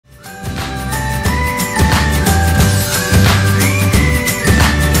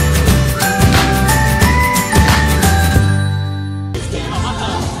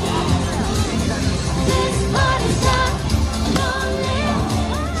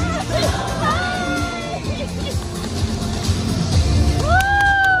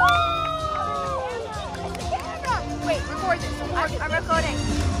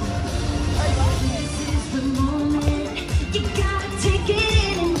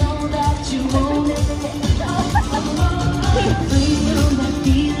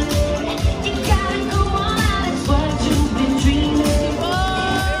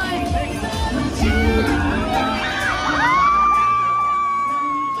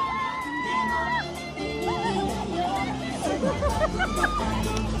Oh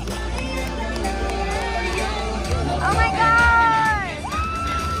my god!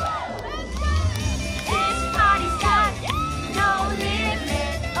 This party's got no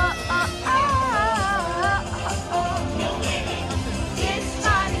limit. Oh, oh, oh, oh, oh. This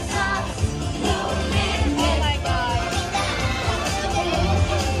party's got no limit. Oh my god.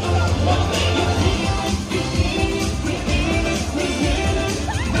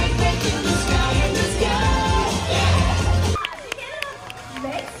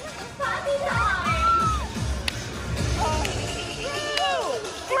 Next party time.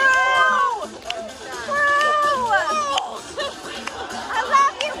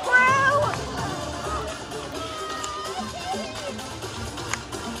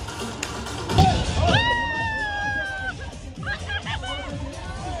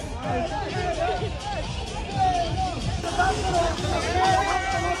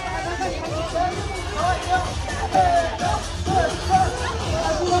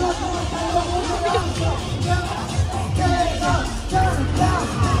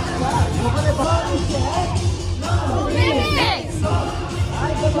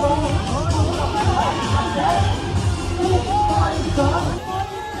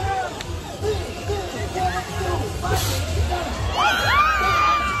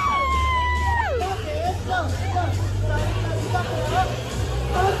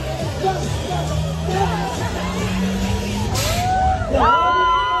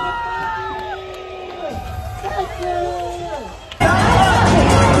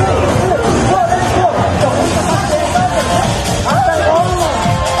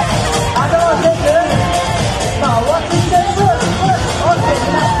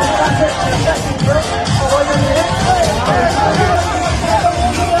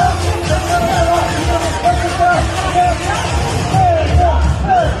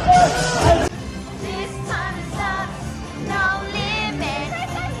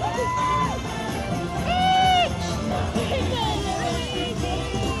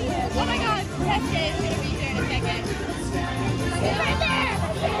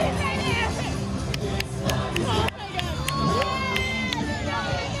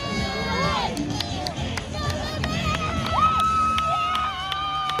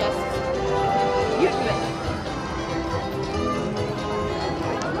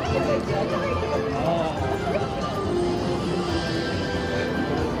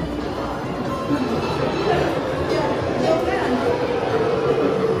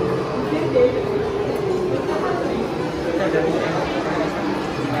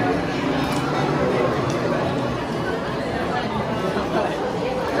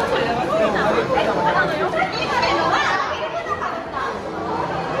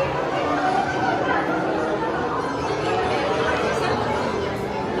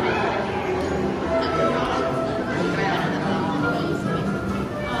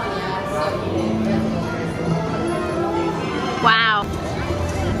 Wow.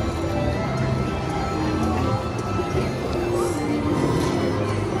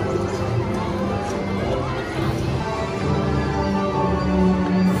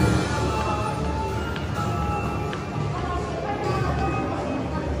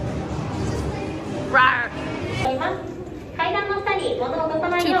 Rawr.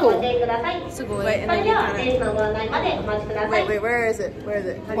 Too cool. Wait, and then you wait, where is it? Where is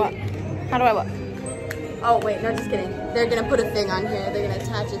it? How do I look? Oh wait, no, just kidding. They're gonna put a thing on here. They're gonna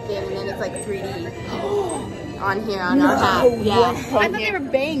attach a thing, and then it's like 3D on here on our path. Yeah. I thought they were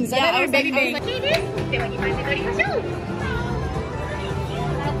bangs. Yeah, I thought they were baby bangs.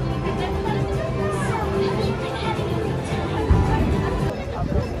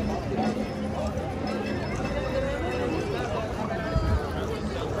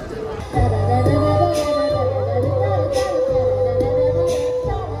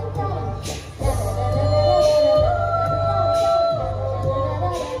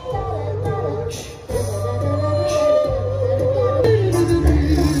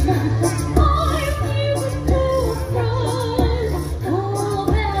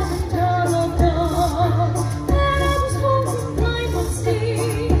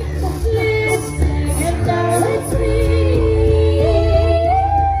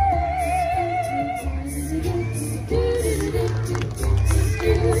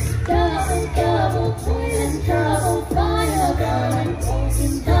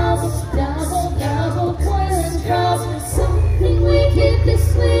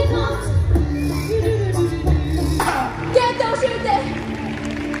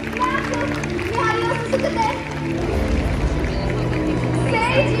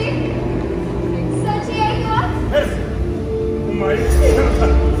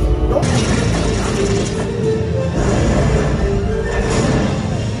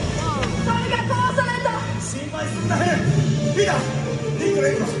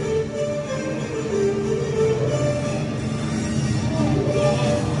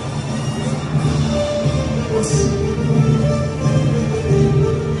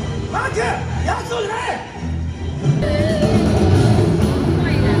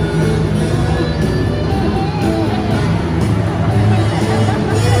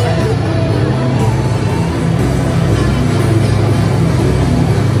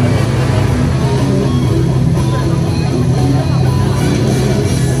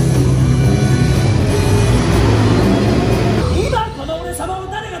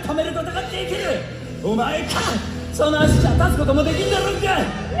 お前かその足じゃ立つこともできんだろうか。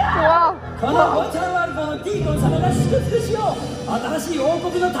このゴーチャルワールドのティーコン様が祝福しよう新しい王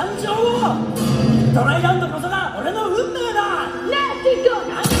国の誕生を。トライラウンドこそが俺の運命だ。ねえティーコン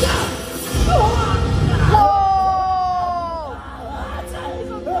なんだ。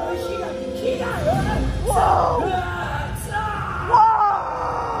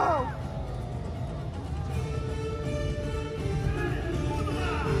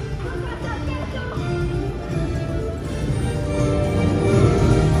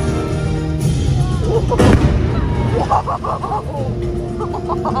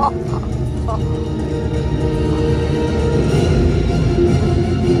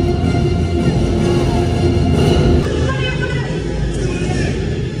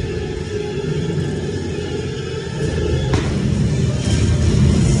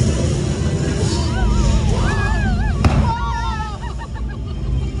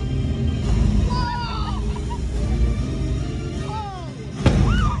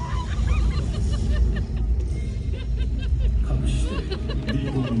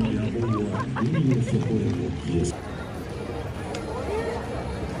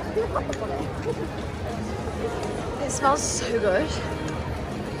It smells so good. It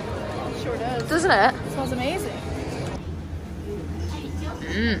sure does. Doesn't it? It smells amazing.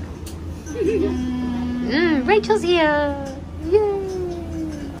 Rachel's here. Yay.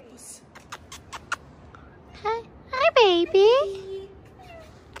 Hi, baby.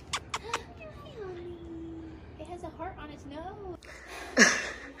 It has a heart on its nose.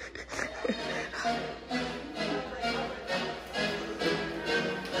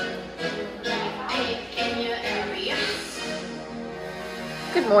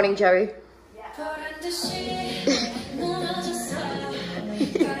 Good morning, Jerry.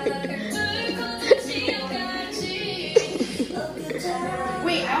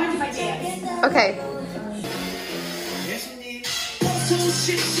 Wait, I want to do my dance. Okay.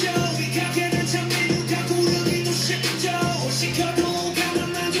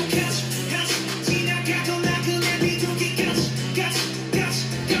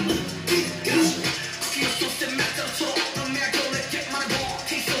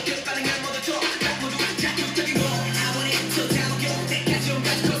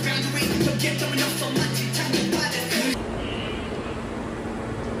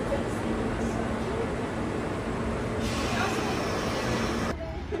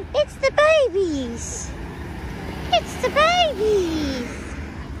 It's the babies. It's the babies.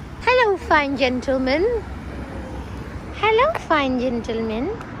 Hello, fine gentlemen. Hello, fine gentlemen.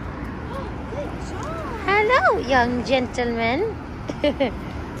 Hello, young gentlemen.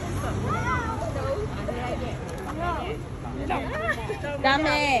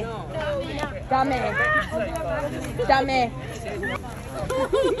 Dame. Dame. Dame.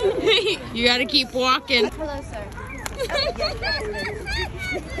 You gotta keep walking. Hello, sir.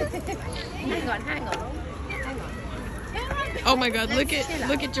 Hang on. Oh my god, look at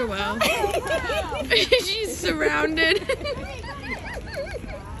Joelle. She's surrounded.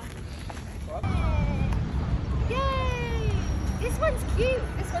 Yay! This one's cute.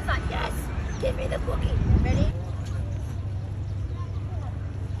 This one's like, yes, give me the cookie. Ready?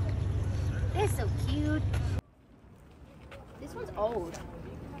 They're so cute. This one's old.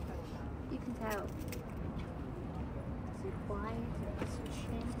 You can tell. So quiet, so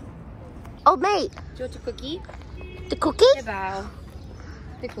chill. Old mate. Do you want a cookie? The cookie? The bow.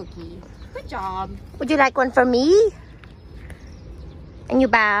 The cookie. Good job. Would you like one for me? And you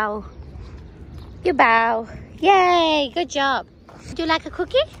bow. You bow. Yay, good job. Would you like a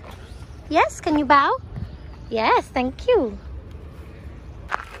cookie? Yes, can you bow? Yes, thank you.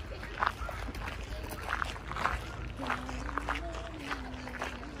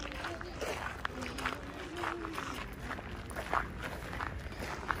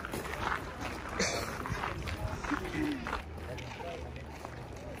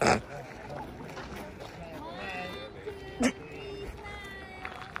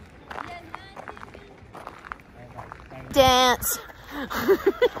 Dance.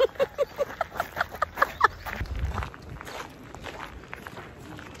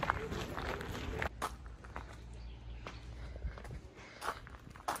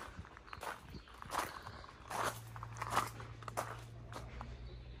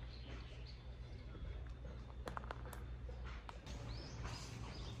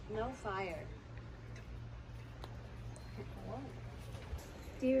 No fire.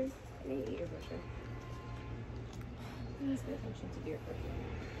 Dear, I need to eat your brusher. Please pay attention to deer cooking.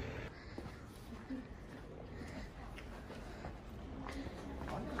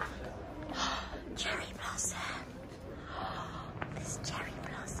 Cherry blossom. This cherry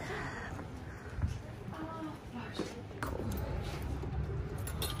blossom.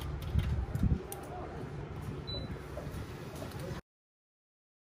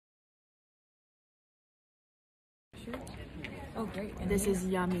 This is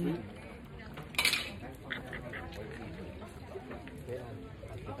yummy.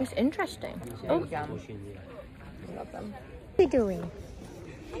 It's interesting. Oh, yum. I love them. What are you doing?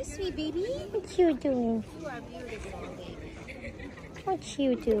 Hi, sweet baby. What you doing? You are beautiful, baby. What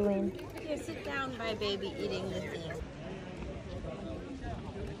you doing? Here, sit down, my baby, eating the thing.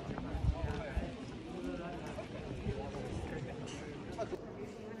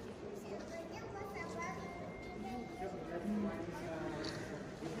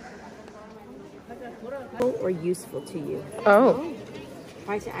 Or useful to you. Oh.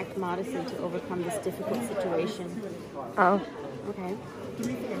 Try to act modestly to overcome this difficult situation. Oh. Okay.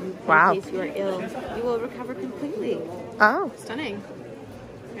 Wow. In case you are ill, you will recover completely. Oh. Stunning.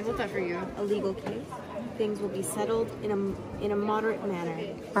 I love that for you. A legal case. Things will be settled in a moderate manner.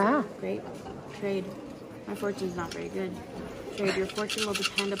 Wow. Great. Trade. My fortune's not very good. Trade. Your fortune will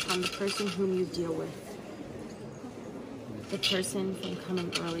depend upon the person whom you deal with. The person from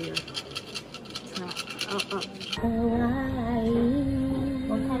coming earlier. What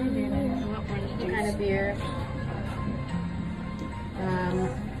kind of beer?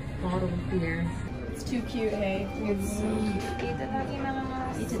 Bottled beer. It's too cute, hey? It's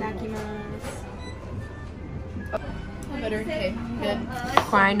itadakimasu. Better, okay, good.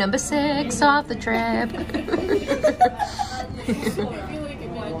 Wine number 6 off the trip.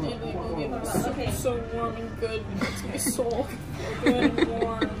 So warm and good. It makes my soul good and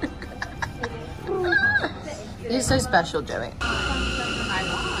warm. You're so special, Joey.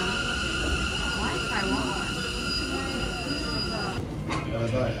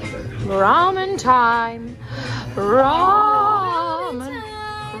 Ramen time. Ramen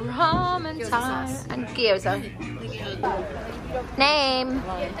time. And gyoza. Name.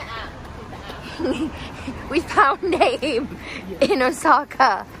 We found name in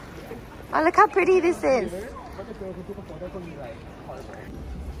Osaka. Oh, look how pretty this is.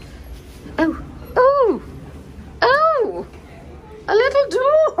 Oh, oh, oh, a little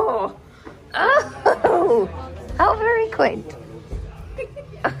door. Oh, how very quaint.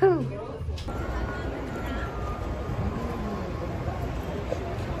 Oh.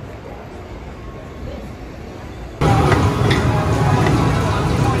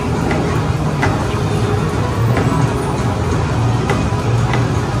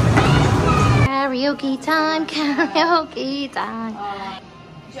 Karaoke time, karaoke time.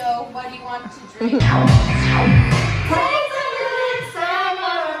 Joe, what do you want to drink?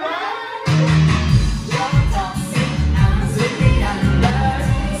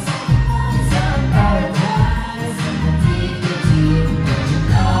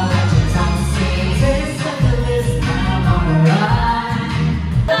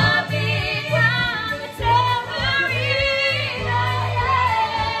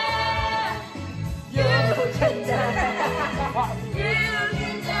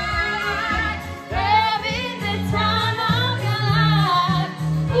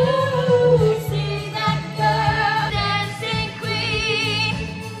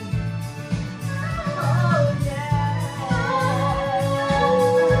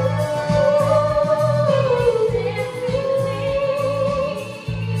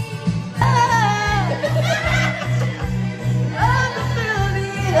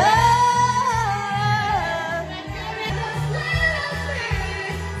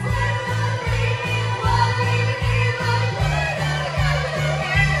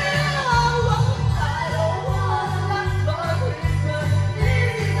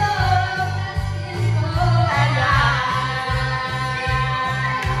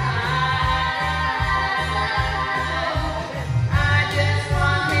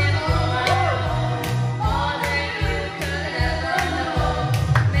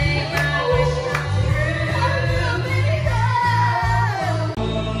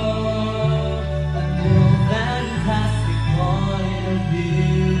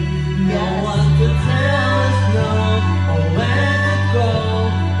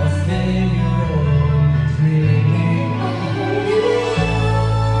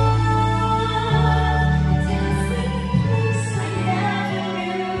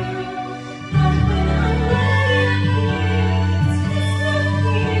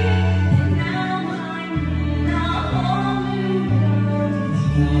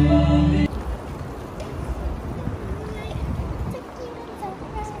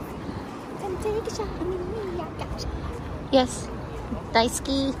 Yes,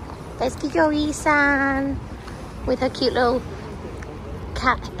 Daisuke Joey-san with her cute little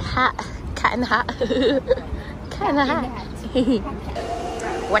cat in the hat. Cat in the hat.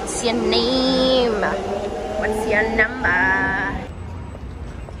 What's your name? What's your number?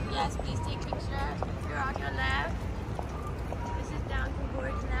 Yes, please take pictures. You're on your left. This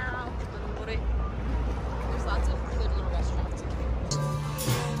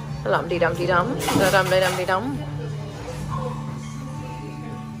Dum-dee-dum-dee-dum. Dum-dee-dum-dee-dum.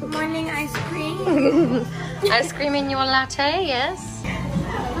 Good morning, ice cream. Ice cream in your latte, yes.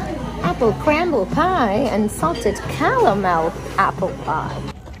 Apple crumble pie and salted caramel apple pie.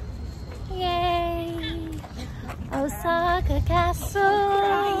 Yay! Osaka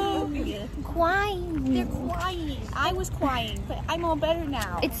Castle. Crying. They're crying. I was crying, but I'm all better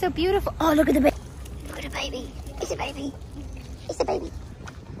now. It's so beautiful. Oh, look at the baby. Look at the baby. It's a baby. It's a baby.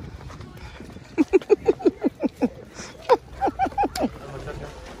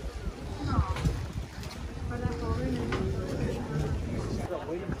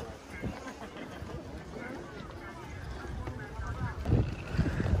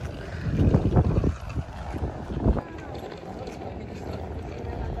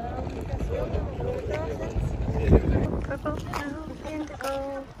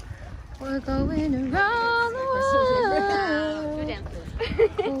 We're going around the world.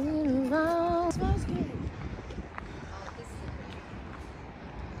 Going around. Smells good.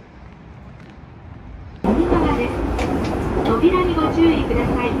 扉にご注意くだ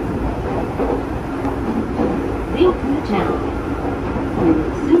さい。Welcome to town. We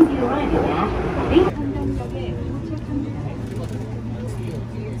will soon be arriving at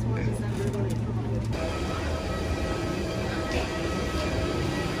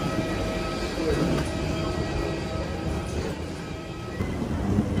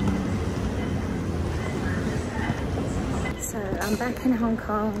So I'm back in Hong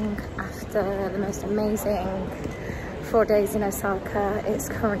Kong after the most amazing 4 days in Osaka. It's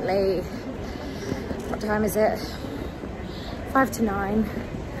currently, what time is it? 5 to 9.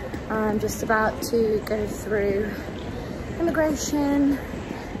 I'm just about to go through immigration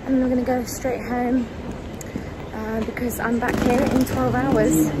and I'm gonna go straight home because I'm back here in 12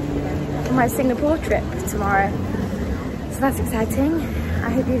 hours for my Singapore trip tomorrow. So that's exciting.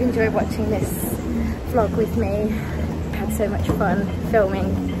 I hope you've enjoyed watching this vlog with me. Had so much fun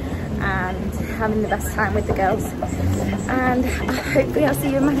filming and having the best time with the girls, and hopefully I'll see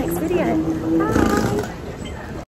you in my next video. Bye.